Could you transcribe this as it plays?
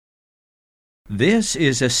This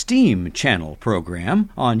is a STEAM channel program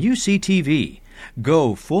on UCTV.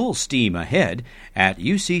 Go full steam ahead at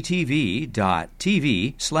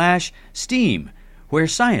uctv.tv/STEAM, where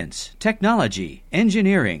science, technology,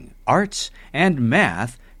 engineering, arts, and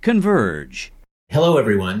math converge. Hello,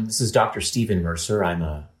 everyone. This is Dr. Stephen Mercer. I'm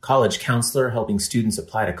a college counselor helping students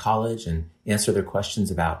apply to college and answer their questions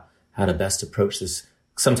about how to best approach this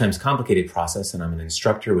sometimes complicated process. And I'm an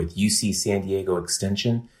instructor with UC San Diego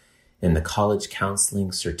Extension in the College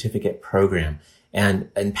Counseling Certificate Program. And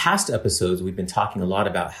in past episodes, we've been talking a lot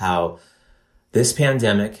about how this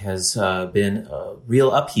pandemic has been a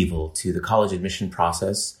real upheaval to the college admission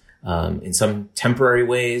process in some temporary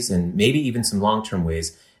ways and maybe even some long-term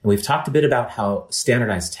ways. And we've talked a bit about how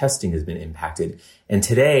standardized testing has been impacted. And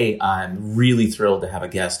today, I'm really thrilled to have a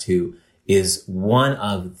guest who is one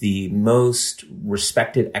of the most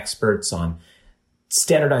respected experts on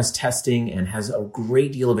standardized testing and has a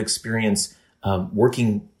great deal of experience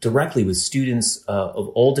working directly with students of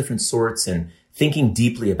all different sorts and thinking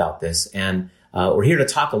deeply about this. And we're here to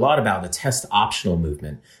talk a lot about the test optional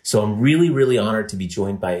movement. So I'm really, really honored to be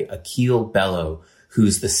joined by Akil Bello,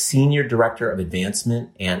 who's the Senior Director of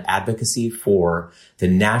Advancement and Advocacy for the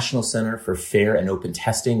National Center for Fair and Open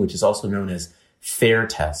Testing, which is also known as FAIR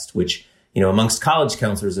Test, which, you know, amongst college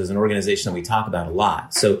counselors is an organization that we talk about a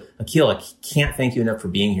lot. So, Akil, I can't thank you enough for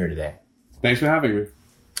being here today. Thanks for having me.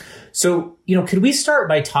 So, you know, could we start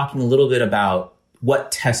by talking a little bit about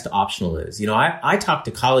what test optional is? You know, I talk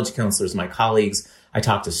to college counselors, my colleagues, I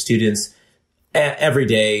talk to students every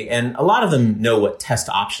day, and a lot of them know what test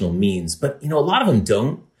optional means, but, you know, a lot of them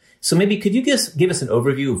don't. So maybe could you just give us an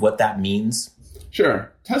overview of what that means? Sure.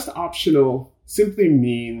 Test optional simply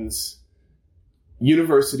means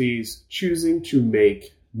universities choosing to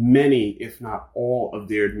make many, if not all, of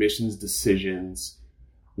their admissions decisions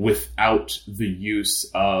without the use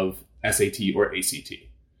of SAT or ACT.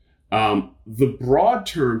 The broad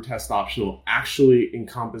term test optional actually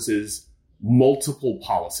encompasses multiple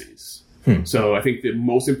policies. So I think the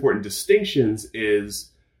most important distinctions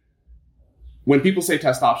is when people say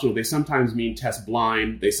test optional, they sometimes mean test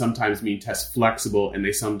blind, they sometimes mean test flexible, and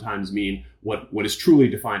they sometimes mean what is truly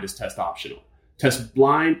defined as test optional. Test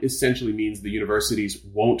blind essentially means the universities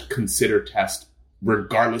won't consider tests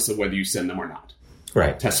regardless of whether you send them or not.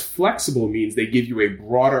 Right. Test flexible means they give you a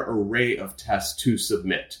broader array of tests to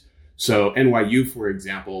submit. So NYU, for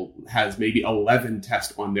example, has maybe 11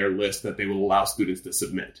 tests on their list that they will allow students to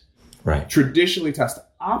submit. Right. Traditionally, test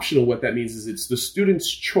optional, what that means is it's the student's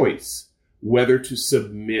choice whether to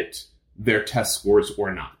submit their test scores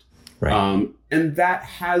or not. Right. And that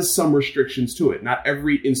has some restrictions to it. Not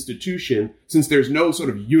every institution, since there's no sort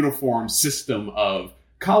of uniform system of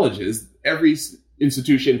colleges, every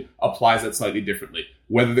institution applies that slightly differently.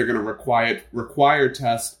 Whether they're going to require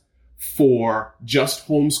tests for just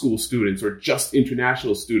homeschool students or just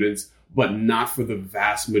international students, but not for the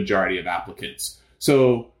vast majority of applicants.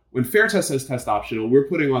 So when FAIR Test says test optional, we're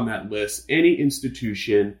putting on that list any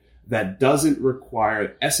institution that doesn't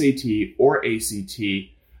require SAT or ACT,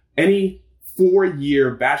 any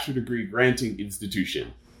 4-year bachelor degree granting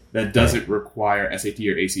institution that doesn't require SAT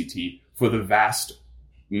or ACT for the vast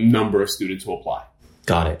number of students who apply.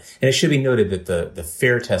 Got it. And it should be noted that the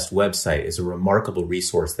FAIR Test website is a remarkable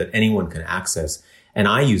resource that anyone can access. And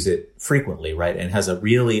I use it frequently, right? And has a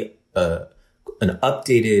really an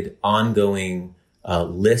updated, ongoing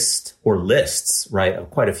list or lists, right,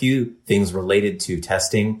 of quite a few things related to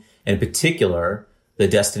testing. In particular, the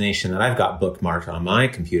destination that I've got bookmarked on my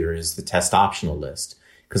computer is the test optional list,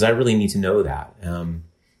 because I really need to know that. And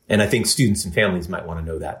I think students and families might want to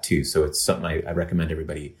know that too. So it's something I recommend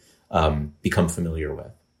everybody become familiar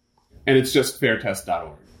with. And it's just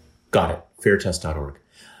fairtest.org. Got it. Fairtest.org.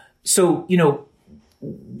 So, you know,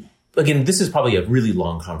 again, this is probably a really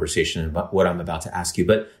long conversation about what I'm about to ask you,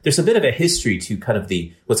 but there's a bit of a history to kind of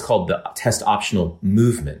what's called the test optional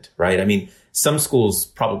movement, right? I mean, some schools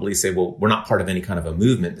probably say, well, we're not part of any kind of a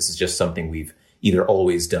movement. This is just something we've either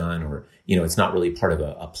always done or, you know, it's not really part of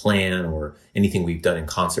a plan or anything we've done in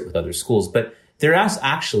concert with other schools. But there is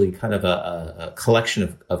actually kind of a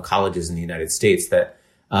collection of colleges in the United States that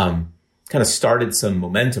kind of started some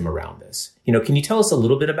momentum around this. You know, can you tell us a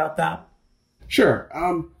little bit about that? Sure.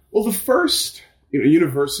 Well, the first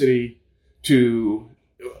university to,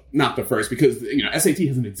 not the first, because, you know, SAT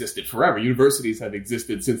hasn't existed forever. Universities have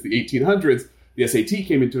existed since the 1800s. The SAT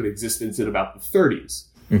came into existence in about the 30s.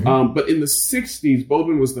 Mm-hmm. But in the 60s,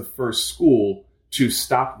 Bowdoin was the first school to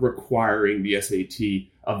stop requiring the SAT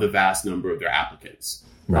of the vast number of their applicants.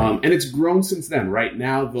 Right. And it's grown since then. Right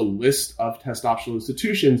now, the list of test optional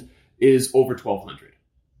institutions is over 1,200.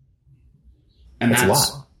 And that's a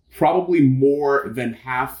lot. probably more than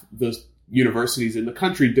half the universities in the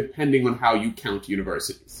country, depending on how you count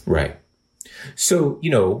universities. Right. So,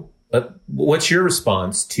 what's your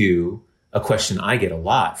response to a question I get a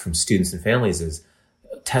lot from students and families is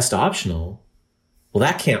test optional? Well,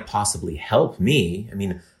 that can't possibly help me. I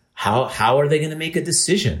mean, how are they going to make a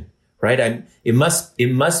decision? Right. It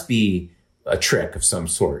must be a trick of some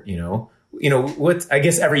sort, I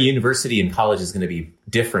guess every university and college is going to be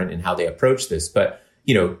different in how they approach this. But,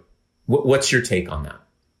 what's your take on that?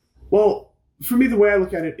 Well, for me, the way I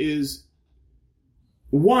look at it is,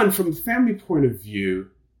 one, from the family point of view,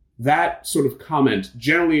 that sort of comment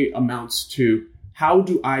generally amounts to, how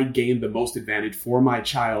do I gain the most advantage for my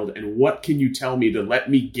child? And what can you tell me to let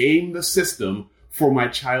me game the system for my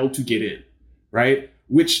child to get in? Right?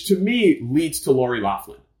 Which to me leads to Lori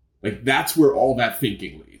Loughlin. Like, that's where all that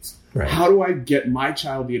thinking leads. Right. How do I get my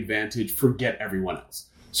child the advantage, forget everyone else?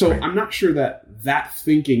 So right. I'm not sure that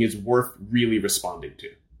thinking is worth really responding to.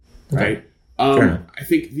 Right? I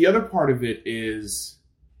think the other part of it is,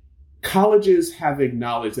 colleges have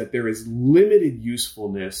acknowledged that there is limited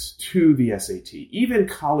usefulness to the SAT. Even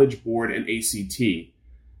College Board and ACT,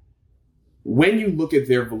 when you look at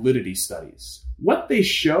their validity studies, what they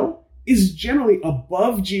show is generally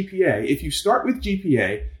above GPA. If you start with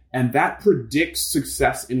GPA and that predicts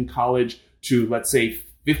success in college to, let's say,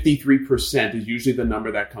 53% is usually the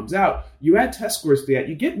number that comes out, you add test scores to that,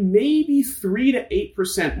 you get maybe 3 to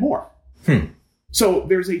 8% more. So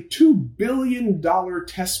there's a $2 billion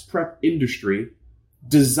test prep industry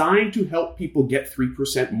designed to help people get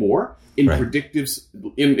 3% more in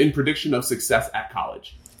in prediction of success at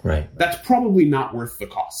college. Right. That's probably not worth the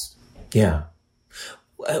cost. Yeah.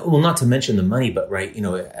 Well, not to mention the money, but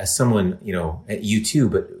as someone, at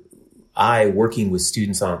U2, but I working with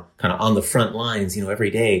students on the front lines,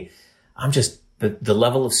 every day, I'm just the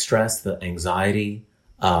level of stress, the anxiety,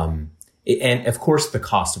 and of course the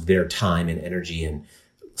cost of their time and energy. And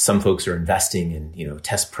some folks are investing in,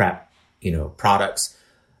 test prep, products.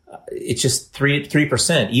 It's just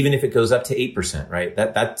 3%, even if it goes up to 8%, right?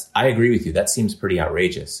 That's, I agree with you. That seems pretty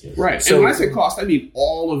outrageous. Right. So, and when I say cost, I mean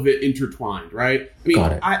all of it intertwined, right? I mean,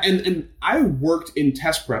 got it. I worked in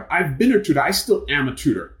test prep. I've been a tutor. I still am a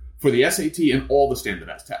tutor for the SAT and all the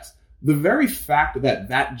standardized tests. The very fact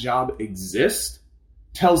that job exists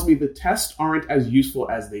tells me the tests aren't as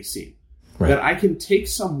useful as they seem. Right. That I can take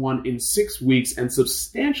someone in 6 weeks and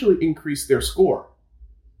substantially increase their score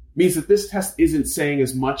means that this test isn't saying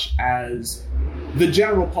as much as the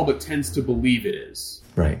general public tends to believe it is.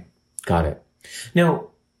 Right. Got it. Now,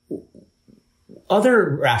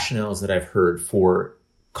 other rationales that I've heard for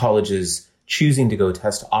colleges choosing to go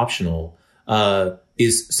test optional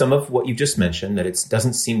is some of what you just mentioned, that it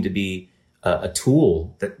doesn't seem to be a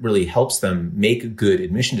tool that really helps them make good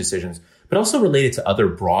admission decisions, but also related to other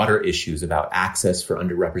broader issues about access for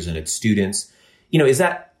underrepresented students.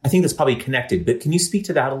 I think that's probably connected, but can you speak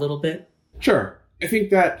to that a little bit? Sure. I think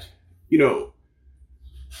that, the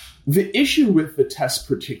issue with the test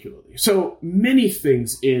particularly, so many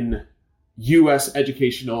things in U.S.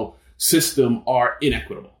 educational system are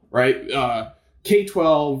inequitable, right?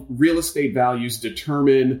 K-12, real estate values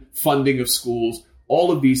determine funding of schools.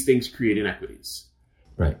 All of these things create inequities.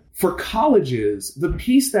 Right. For colleges, the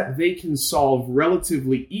piece that they can solve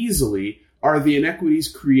relatively easily are the inequities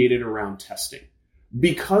created around testing.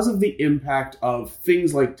 Because of the impact of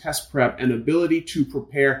things like test prep and ability to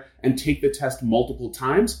prepare and take the test multiple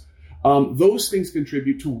times, those things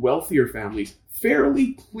contribute to wealthier families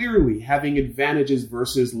fairly clearly having advantages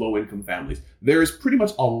versus low-income families. There is pretty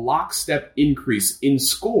much a lockstep increase in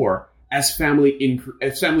score as family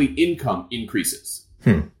income increases.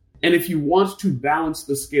 And if you want to balance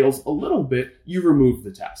the scales a little bit, you remove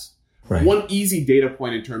the test. Right. One easy data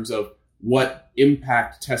point in terms of what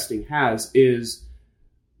impact testing has is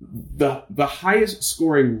the highest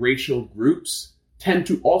scoring racial groups tend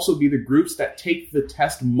to also be the groups that take the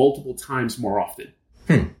test multiple times more often.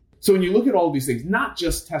 So when you look at all of these things, not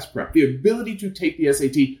just test prep, the ability to take the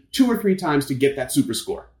SAT 2 or 3 times to get that super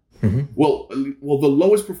score. Well, the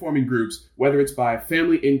lowest performing groups, whether it's by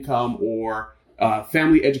family income or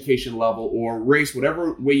family education level or race,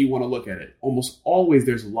 whatever way you want to look at it, almost always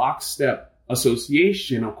there's lockstep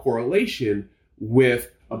association or correlation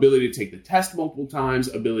with ability to take the test multiple times,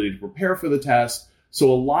 ability to prepare for the test.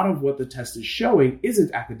 So a lot of what the test is showing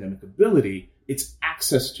isn't academic ability, it's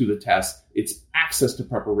access to the test, it's access to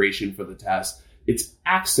preparation for the test, it's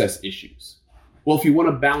access issues. Well, if you want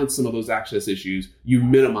to balance some of those access issues, you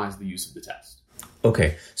minimize the use of the test.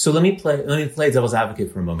 Okay, so let me play devil's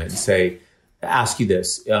advocate for a moment and ask you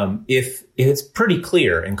this. If it's pretty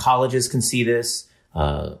clear, and colleges can see this,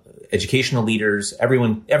 educational leaders,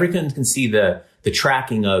 everyone can see the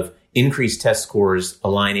tracking of increased test scores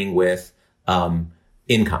aligning with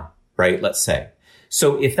income, right? Let's say.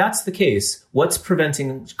 So if that's the case, what's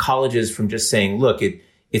preventing colleges from just saying, look,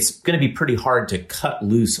 it's going to be pretty hard to cut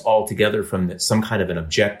loose altogether from some kind of an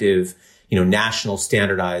objective, national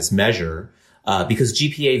standardized measure, because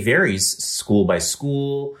GPA varies school by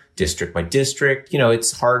school, district by district.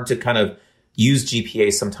 It's hard to kind of use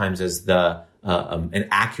GPA sometimes as an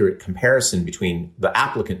accurate comparison between the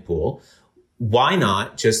applicant pool. Why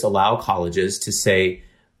not just allow colleges to say,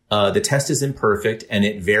 the test is imperfect and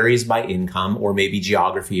it varies by income or maybe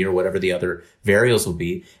geography or whatever the other variables will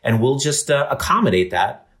be. And we'll just accommodate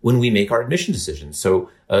that when we make our admission decisions. So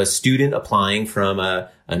a student applying from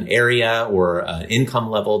an area or an income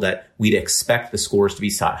level that we'd expect the scores to be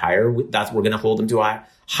sought higher, we're going to hold them to a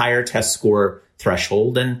higher test score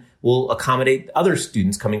threshold, and we'll accommodate other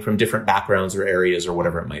students coming from different backgrounds or areas or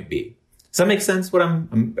whatever it might be. Does that make sense?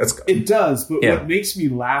 It does, but what makes me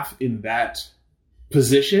laugh in that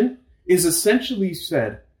position is essentially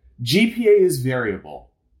said, GPA is variable.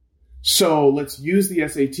 So let's use the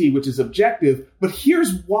SAT, which is objective, but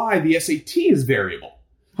here's why the SAT is variable.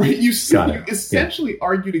 Right? You essentially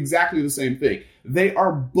argued exactly the same thing. They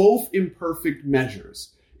are both imperfect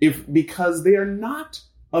measures because they are not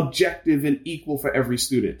objective and equal for every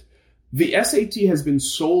student. The SAT has been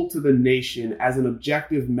sold to the nation as an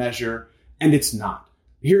objective measure, and it's not.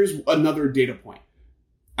 Here's another data point.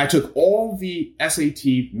 I took all the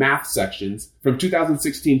SAT math sections from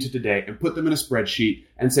 2016 to today and put them in a spreadsheet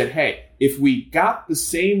and said, hey, if we got the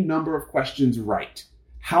same number of questions right,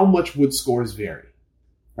 how much would scores vary?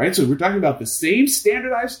 Right? So we're talking about the same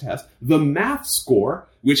standardized test, the math score,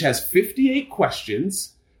 which has 58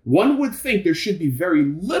 questions. One would think there should be very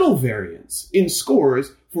little variance in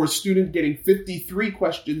scores for a student getting 53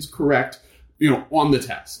 questions correct, on the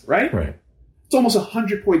test, right? Right. It's almost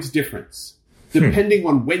 100 points difference, depending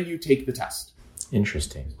on when you take the test.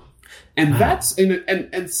 Interesting. And that's and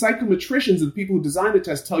psychometricians and people who design the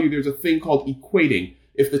test tell you there's a thing called equating.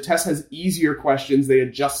 If the test has easier questions, they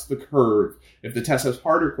adjust the curve. If the test has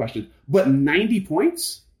harder questions, but 90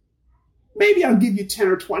 points, maybe I'll give you 10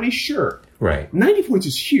 or 20, sure. Right. 90 points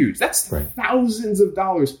is huge. That's thousands of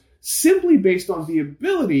dollars simply based on the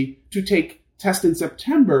ability to take test in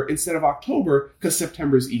September instead of October because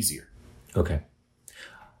September is easier.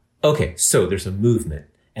 Okay, so there's a movement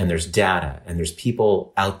and there's data and there's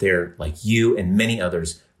people out there like you and many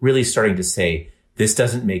others really starting to say, this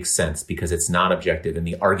doesn't make sense because it's not objective and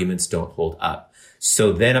the arguments don't hold up.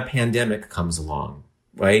 So then a pandemic comes along,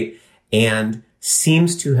 right? And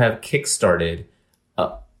seems to have kickstarted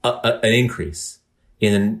an increase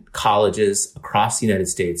in colleges across the United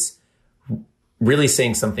States, really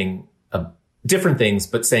saying something, different things,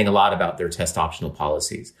 but saying a lot about their test optional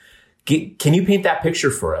policies. Can you paint that picture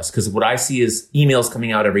for us? Because what I see is emails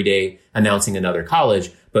coming out every day announcing another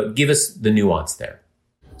college, but give us the nuance there.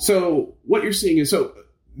 So what you're seeing is,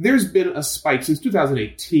 there's been a spike since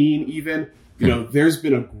 2018 even. There's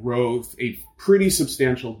been a growth, a pretty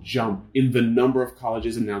substantial jump in the number of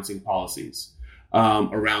colleges announcing policies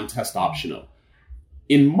around test optional.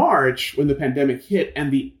 In March, when the pandemic hit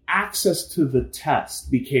and the access to the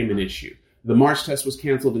test became an issue, the March test was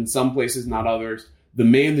canceled in some places, not others. The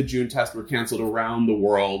May and the June test were canceled around the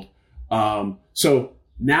world. So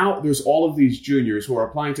now there's all of these juniors who are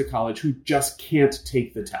applying to college who just can't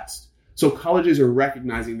take the test. So colleges are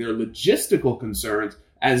recognizing their logistical concerns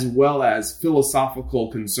as well as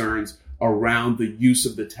philosophical concerns around the use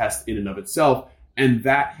of the test in and of itself. And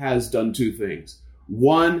that has done two things.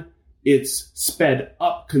 One, it's sped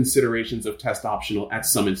up considerations of test optional at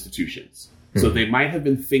some institutions. So they might have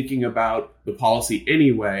been thinking about the policy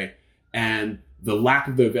anyway, and the lack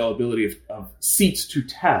of the availability of seats to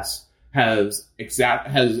test has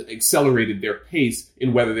accelerated their pace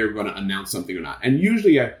in whether they're going to announce something or not. And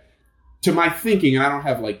usually, to my thinking, and I don't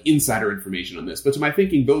have insider information on this, but to my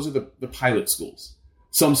thinking, those are the pilot schools.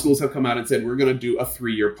 Some schools have come out and said, we're going to do a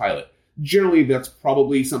 3-year pilot. Generally, that's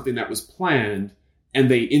probably something that was planned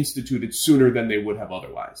and they instituted sooner than they would have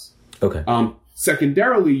otherwise. Okay.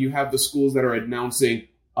 Secondarily, you have the schools that are announcing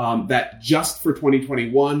that just for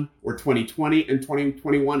 2021 or 2020 and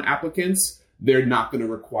 2021 applicants, they're not going to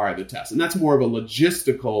require the test. And that's more of a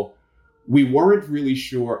logistical. We weren't really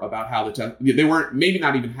sure about how the test, they weren't maybe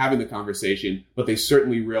not even having the conversation, but they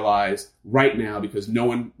certainly realize right now, because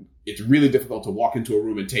it's really difficult to walk into a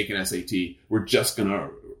room and take an SAT. We're just going to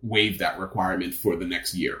waive that requirement for the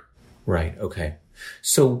next year. Right. Okay.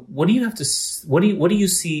 So what do you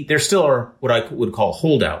see? There still are what I would call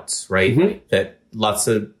holdouts, right? Mm-hmm. That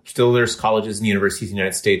there's colleges and universities in the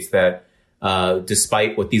United States that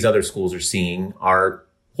despite what these other schools are seeing, are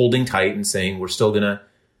holding tight and saying we're still going to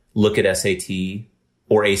look at SAT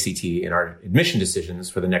or ACT in our admission decisions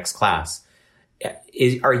for the next class.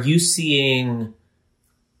 Are you seeing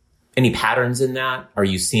any patterns in that? Do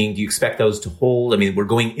you expect those to hold? I mean, we're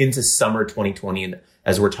going into summer 2020 and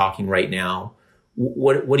as we're talking right now.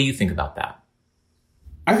 What do you think about that?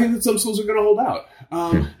 I think that some schools are going to hold out.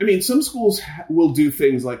 I mean, some schools will do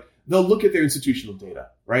things like they'll look at their institutional data,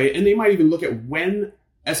 right? And they might even look at when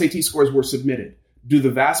SAT scores were submitted. Do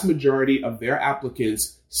the vast majority of their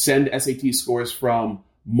applicants send SAT scores from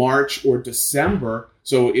March or December?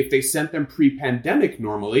 So if they sent them pre-pandemic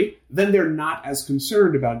normally, then they're not as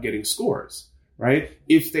concerned about getting scores, right?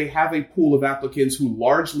 If they have a pool of applicants who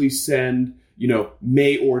largely send,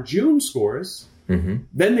 May or June scores,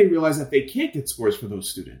 then they realize that they can't get scores for those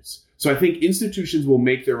students. So I think institutions will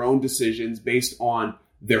make their own decisions based on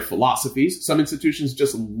their philosophies. Some institutions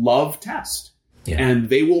just love tests. Yeah. And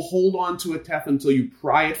they will hold on to a TEF until you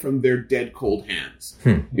pry it from their dead cold hands.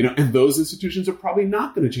 And those institutions are probably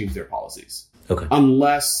not going to change their policies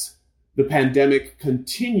unless the pandemic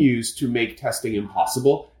continues to make testing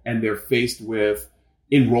impossible and they're faced with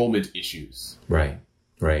enrollment issues. Right.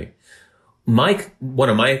 One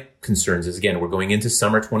of my concerns is, again, we're going into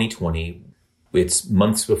summer 2020. It's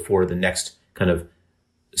months before the next kind of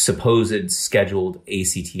supposed scheduled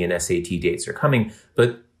ACT and SAT dates are coming.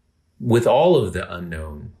 But with all of the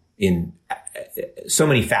unknown in so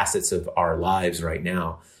many facets of our lives right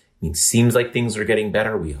now, it seems like things are getting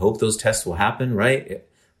better. We hope those tests will happen, right?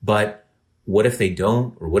 But what if they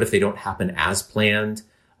don't, or what if they don't happen as planned?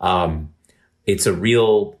 It's a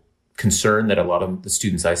real concern that a lot of the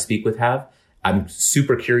students I speak with have. I'm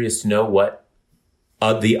super curious to know what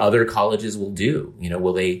the other colleges will do.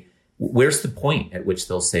 Where's the point at which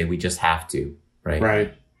they'll say we just have to, right?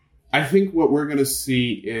 Right. I think what we're going to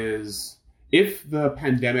see is if the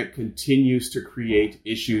pandemic continues to create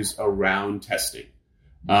issues around testing.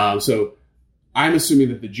 So I'm assuming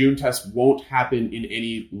that the June test won't happen in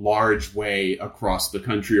any large way across the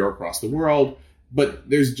country or across the world, but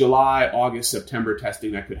there's July, August, September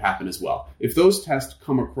testing that could happen as well. If those tests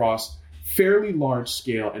come across fairly large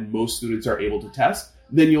scale and most students are able to test,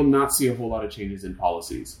 then you'll not see a whole lot of changes in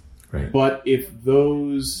policies. Right. But if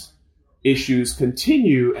those issues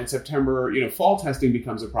continue and September, fall testing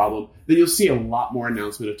becomes a problem, then you'll see a lot more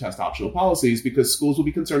announcement of test optional policies because schools will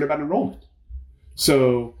be concerned about enrollment.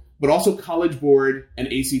 So, but also College Board and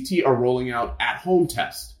ACT are rolling out at-home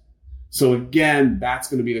tests. So again, that's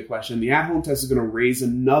going to be the question. The at-home test is going to raise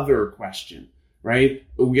another question, right?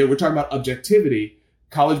 We're talking about objectivity.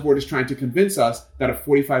 College Board is trying to convince us that a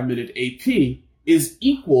 45-minute AP is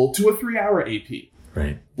equal to a 3-hour AP.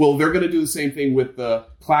 Right. Well, they're going to do the same thing with the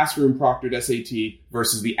classroom proctored SAT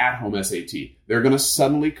versus the at-home SAT. They're going to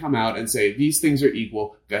suddenly come out and say, these things are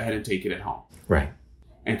equal. Go ahead and take it at home. Right.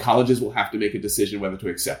 And colleges will have to make a decision whether to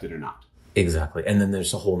accept it or not. Exactly. And then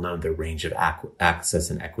there's a whole nother range of access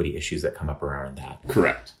and equity issues that come up around that.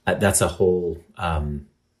 Correct. That's a whole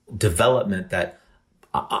development that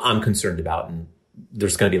I'm concerned about, and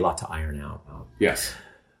there's going to be a lot to iron out. Yes.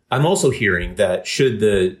 I'm also hearing that should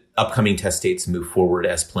the upcoming test dates move forward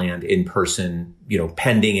as planned in person,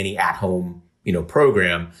 pending any at-home,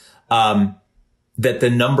 program, that the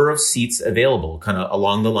number of seats available, kind of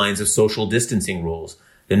along the lines of social distancing rules,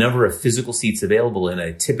 the number of physical seats available in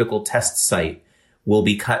a typical test site will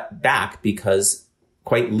be cut back because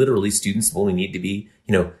quite literally students only need to be,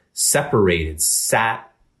 separated, sat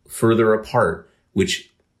further apart,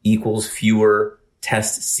 which equals fewer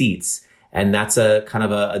test seats. And that's a kind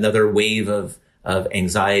of another wave of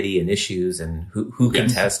anxiety and issues and who can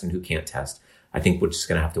test and who can't test. I think we're just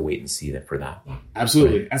going to have to wait and see that for that.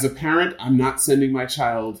 Absolutely. Right. As a parent, I'm not sending my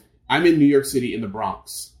child. I'm in New York City in the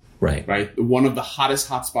Bronx. Right. One of the hottest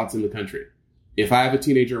hotspots in the country. If I have a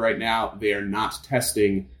teenager right now, they are not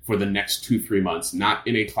testing for the next 2-3 months, not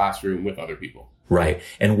in a classroom with other people. Right.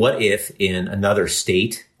 And what if in another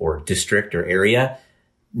state or district or area,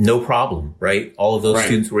 no problem, right? All of those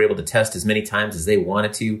students were able to test as many times as they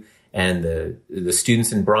wanted to, and the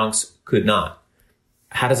students in Bronx could not.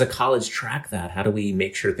 How does a college track that? How do we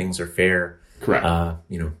make sure things are fair? Correct.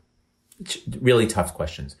 Really tough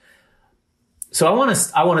questions. So I want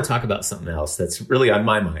to talk about something else that's really on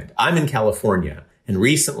my mind. I'm in California, and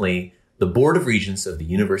recently the Board of Regents of the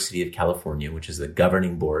University of California, which is the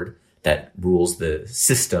governing board that rules the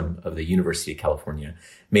system of the University of California,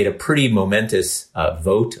 made a pretty momentous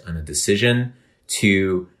vote on a decision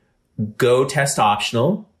to go test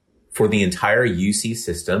optional for the entire UC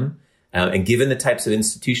system. And given the types of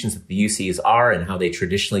institutions that the UCs are and how they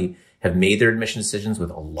traditionally have made their admission decisions with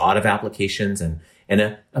a lot of applications and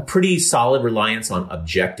and a pretty solid reliance on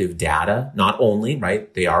objective data, not only,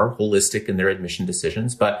 right? They are holistic in their admission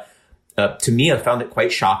decisions, but to me, I found it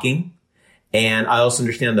quite shocking. And I also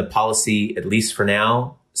understand the policy, at least for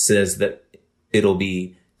now, says that it'll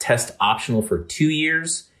be test optional for 2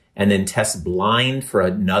 years and then test blind for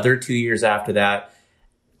another 2 years after that,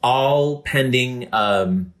 all pending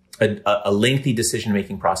a lengthy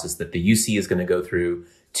decision-making process that the UC is going to go through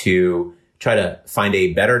to try to find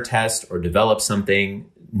a better test or develop something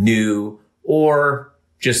new, or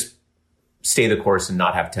just stay the course and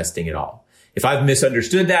not have testing at all. If I've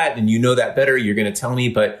misunderstood that and you know that better, you're going to tell me,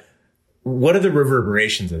 but what are the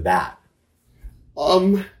reverberations of that?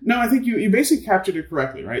 No, I think you basically captured it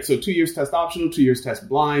correctly, right? So 2 years test optional, 2 years test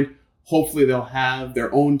blind. Hopefully they'll have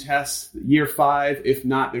their own tests year 5. If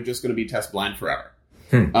not, they're just going to be test blind forever.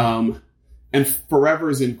 And forever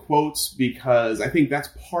is in quotes because I think that's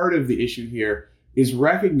part of the issue here is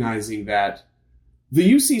recognizing that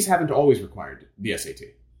the UCs haven't always required the SAT,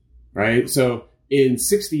 right? So in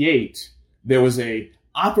 1968, there was a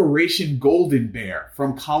Operation Golden Bear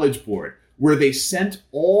from College Board where they sent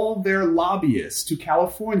all their lobbyists to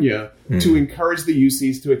California to encourage the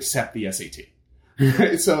UCs to accept the SAT.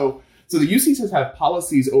 Right? So the UCs has had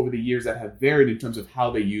policies over the years that have varied in terms of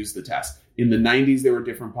how they use the test. In the 90s, there were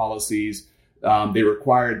different policies. They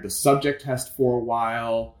required the subject test for a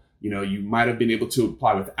while. You might have been able to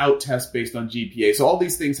apply without tests based on GPA. So all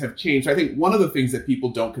these things have changed. I think one of the things that people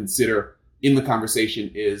don't consider in the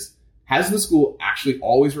conversation is, has the school actually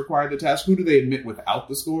always required the test? Who do they admit without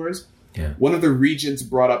the scores? Yeah. One of the regents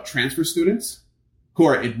brought up transfer students who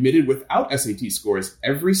are admitted without SAT scores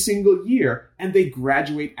every single year, and they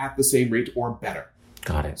graduate at the same rate or better.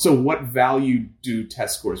 Got it. So what value do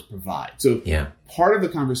test scores provide? So part of the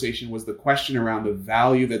conversation was the question around the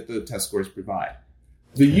value that the test scores provide.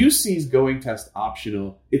 The UC's going test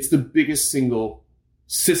optional, it's the biggest single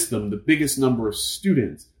system, the biggest number of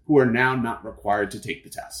students who are now not required to take the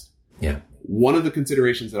test. Yeah. One of the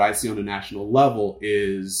considerations that I see on a national level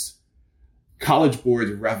is College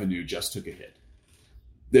Board's revenue just took a hit.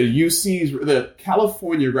 The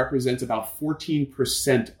California represents about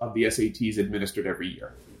 14% of the SATs administered every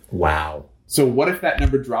year. Wow. So what if that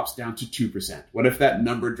number drops down to 2%? What if that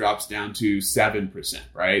number drops down to 7%,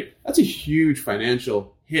 right? That's a huge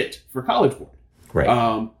financial hit for College Board.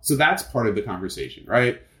 Right. So that's part of the conversation,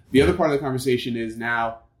 right? The other part of the conversation is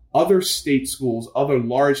now other state schools, other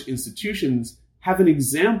large institutions have an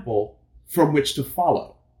example from which to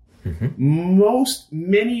follow.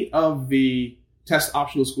 Many of the test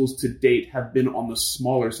optional schools to date have been on the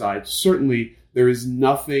smaller side. Certainly, there is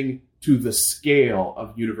nothing to the scale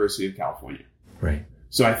of University of California. Right.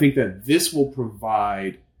 So I think that this will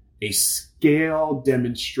provide a scale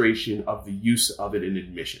demonstration of the use of it in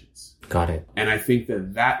admissions. Got it. And I think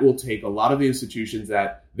that will take a lot of the institutions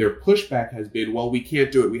that their pushback has been, well, we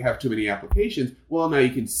can't do it. We have too many applications. Well, now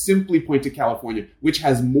you can simply point to California, which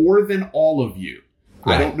has more than all of you.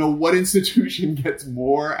 Right. I don't know what institution gets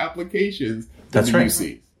more applications than the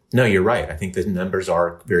UCs. No, you're right. I think the numbers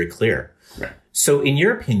are very clear. Right. So in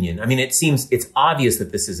your opinion, I mean, it's obvious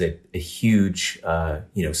that this is a huge,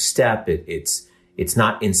 step. It's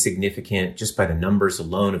not insignificant just by the numbers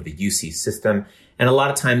alone of the UC system. And a lot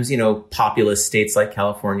of times, populous states like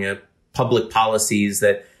California, public policies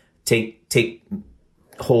that take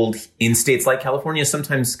hold in states like California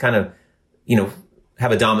sometimes kind of,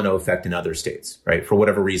 have a domino effect in other states, right? For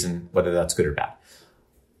whatever reason, whether that's good or bad.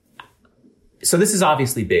 So this is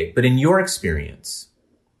obviously big, but in your experience,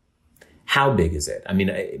 how big is it? I mean,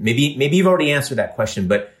 maybe you've already answered that question,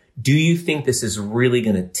 but do you think this is really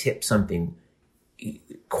going to tip something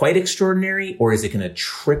quite extraordinary, or is it going to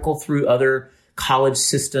trickle through other college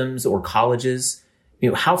systems or colleges?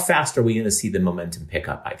 How fast are we going to see the momentum pick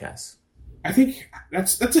up, I guess? I think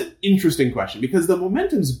that's an interesting question because the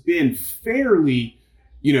momentum's been fairly,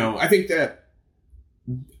 I think that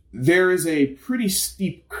there is a pretty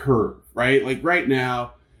steep curve, right? Like right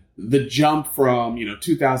now, the jump from,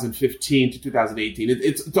 2015 to 2018,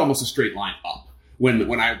 it's almost a straight line up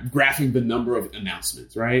when I'm graphing the number of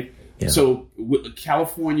announcements, right? Yeah. So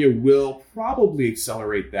California will probably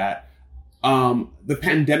accelerate that. The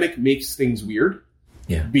pandemic makes things weird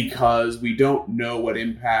because we don't know what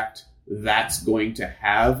impact that's going to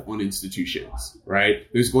have on institutions, right?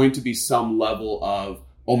 There's going to be some level of,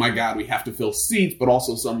 oh my God, we have to fill seats, but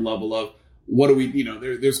also some level of, what do we,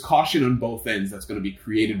 there's caution on both ends that's going to be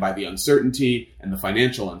created by the uncertainty and the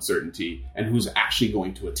financial uncertainty and who's actually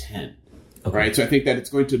going to attend, right? So I think that it's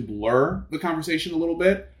going to blur the conversation a little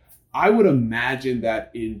bit. I would imagine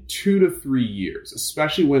that in 2 to 3 years,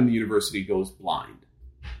 especially when the university goes blind,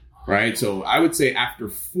 right? So I would say after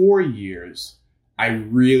 4 years, I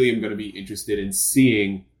really am going to be interested in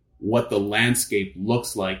seeing what the landscape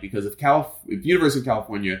looks like, because if University of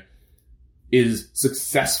California is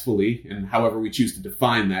successfully, and however we choose to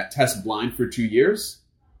define that, test blind for 2 years,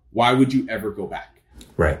 why would you ever go back?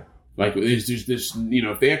 Right. Like, there's this,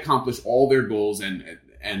 if they accomplish all their goals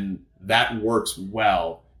and that works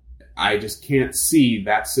well, I just can't see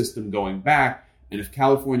that system going back. And if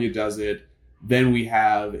California does it, then we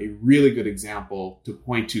have a really good example to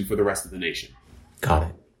point to for the rest of the nation. Got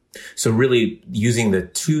it. So really using the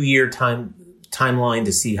 2-year timeline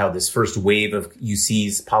to see how this first wave of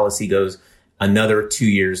UC's policy goes, another 2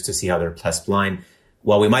 years to see how they're test blind.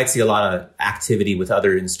 While we might see a lot of activity with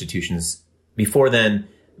other institutions before then,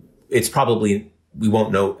 it's probably, we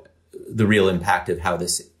won't know the real impact of how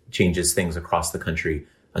this changes things across the country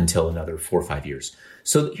until another 4 or 5 years.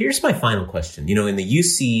 So here's my final question. In the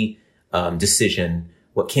UC decision,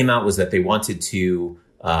 what came out was that they wanted to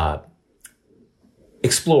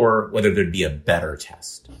explore whether there'd be a better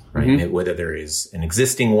test, right? Mm-hmm. Whether there is an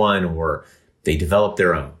existing one or they develop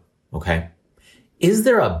their own. Okay. Is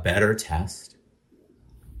there a better test?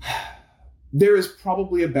 There is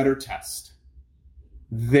probably a better test.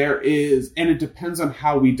 There is, and it depends on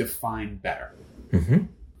how we define better. Mm-hmm.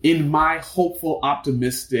 In my hopeful,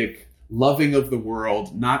 optimistic, loving of the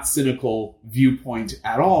world, not cynical viewpoint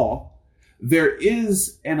at all, there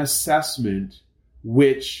is an assessment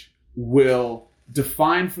which will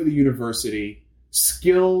define for the university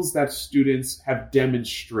skills that students have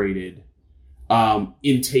demonstrated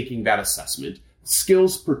in taking that assessment.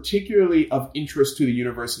 Skills particularly of interest to the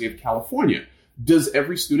University of California. Does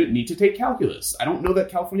every student need to take calculus? I don't know that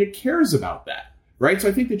California cares about that, right? So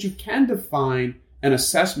I think that you can define an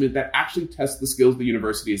assessment that actually tests the skills the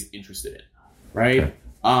university is interested in, right?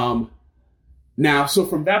 Okay. Now, so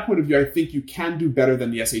from that point of view, I think you can do better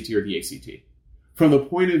than the SAT or the ACT. From the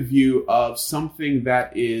point of view of something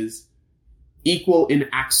that is equal in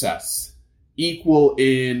access, equal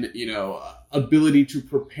in, ability to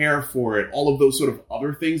prepare for it, all of those sort of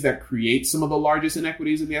other things that create some of the largest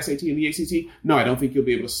inequities in the SAT and the ACT, no, I don't think you'll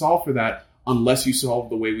be able to solve for that unless you solve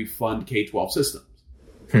the way we fund K-12 systems.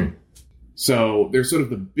 So there's sort of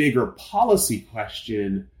the bigger policy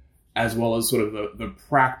question as well as sort of the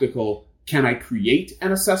practical, can I create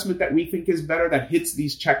an assessment that we think is better, that hits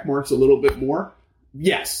these check marks a little bit more?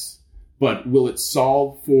 Yes. But will it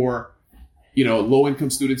solve for, low-income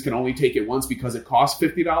students can only take it once because it costs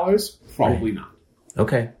 $50? Probably not.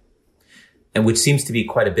 Okay. And which seems to be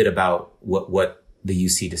quite a bit about what the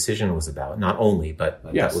UC decision was about. Not only, but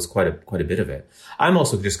yes, that was quite a bit of it. I'm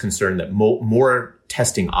also just concerned that more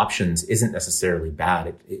testing options isn't necessarily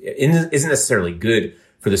bad. It isn't necessarily good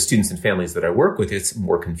for the students and families that I work with. It's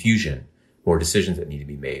more confusion, more decisions that need to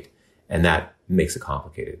be made. And that makes it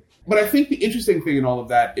complicated. But I think the interesting thing in all of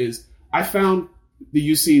that is I found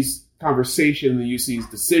the UC's conversation, the UC's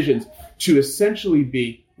decisions to essentially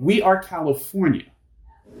be, we are California.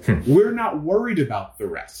 We're not worried about the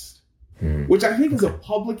rest, which I think is a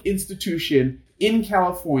public institution in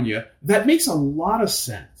California that makes a lot of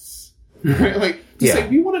sense. Right? Like to say,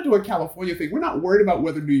 we want to do a California thing. We're not worried about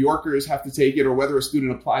whether New Yorkers have to take it or whether a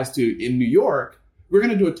student applies to in New York. We're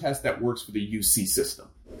going to do a test that works for the UC system.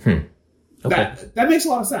 Okay. That makes a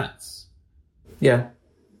lot of sense. Yeah.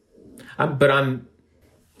 But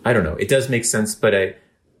I don't know. It does make sense, but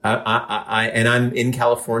I'm in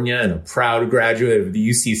California and a proud graduate of the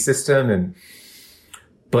UC system.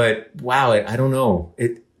 But wow, I don't know.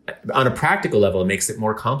 On a practical level, it makes it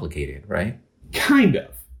more complicated, right? Kind of.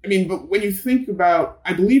 I mean, but when you think about,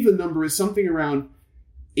 I believe the number is something around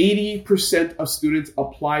 80% of students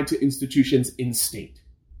apply to institutions in state.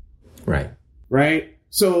 Right. Right.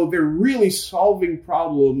 So they're really solving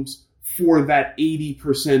problems for that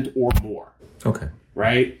 80% or more. Okay.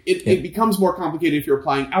 Right? It becomes more complicated if you're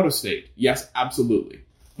applying out of state. Yes, absolutely.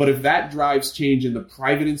 But if that drives change in the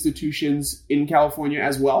private institutions in California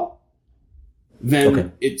as well,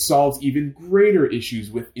 then it solves even greater issues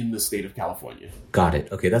within the state of California. Got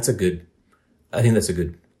it. Okay, I think that's a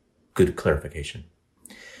good clarification.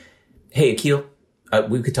 Hey, Akil,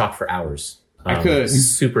 we could talk for hours. I could.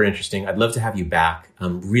 Super interesting. I'd love to have you back.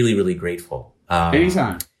 I'm really, really grateful.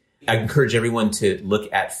 Anytime. I encourage everyone to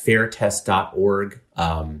look at fairtest.org.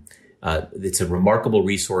 It's a remarkable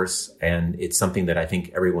resource, and it's something that I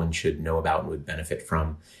think everyone should know about and would benefit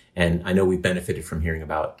from. And I know we've benefited from hearing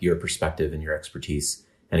about your perspective and your expertise.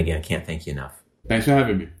 And again, I can't thank you enough. Thanks for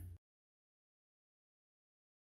having me.